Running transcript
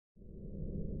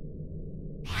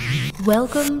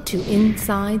Welcome to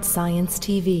Inside Science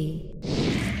TV.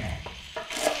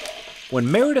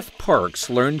 When Meredith Parks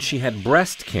learned she had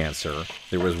breast cancer,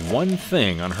 there was one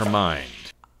thing on her mind.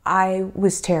 I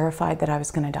was terrified that I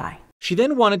was going to die. She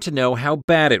then wanted to know how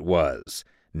bad it was.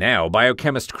 Now,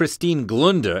 biochemist Christine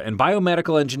Glunda and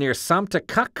biomedical engineer Samta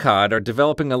Kakkad are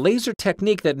developing a laser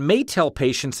technique that may tell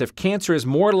patients if cancer is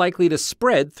more likely to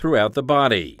spread throughout the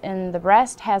body. And the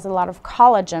breast has a lot of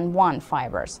collagen 1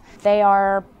 fibers. They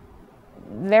are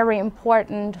very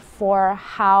important for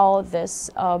how this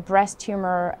breast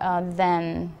tumor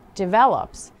then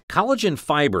develops. Collagen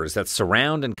fibers that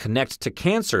surround and connect to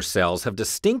cancer cells have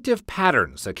distinctive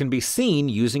patterns that can be seen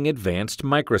using advanced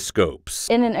microscopes.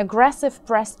 In an aggressive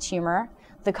breast tumor,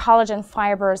 the collagen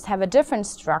fibers have a different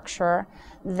structure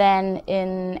than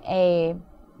in a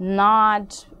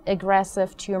not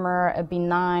aggressive tumor, a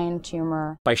benign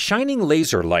tumor. By shining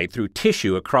laser light through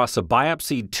tissue across a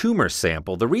biopsied tumor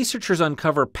sample, the researchers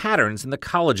uncover patterns in the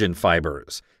collagen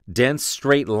fibers. Dense,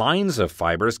 straight lines of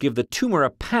fibers give the tumor a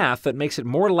path that makes it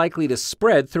more likely to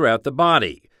spread throughout the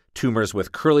body. Tumors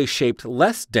with curly-shaped,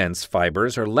 less dense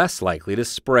fibers are less likely to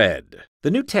spread.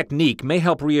 The new technique may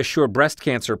help reassure breast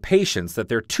cancer patients that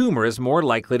their tumor is more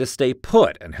likely to stay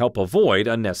put and help avoid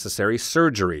unnecessary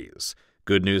surgeries.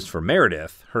 Good news for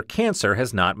Meredith, her cancer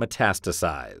has not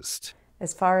metastasized.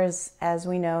 As far as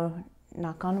we know,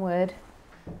 knock on wood,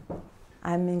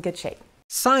 I'm in good shape.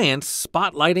 Science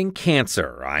Spotlighting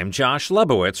Cancer. I'm Josh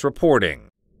Lebowitz reporting.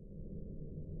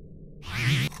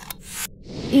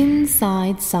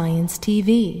 Inside Science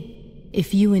TV.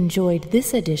 If you enjoyed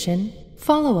this edition,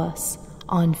 follow us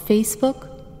on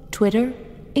Facebook, Twitter,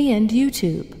 and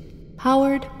YouTube.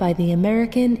 Powered by the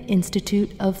American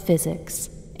Institute of Physics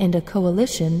and a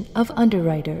coalition of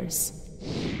underwriters.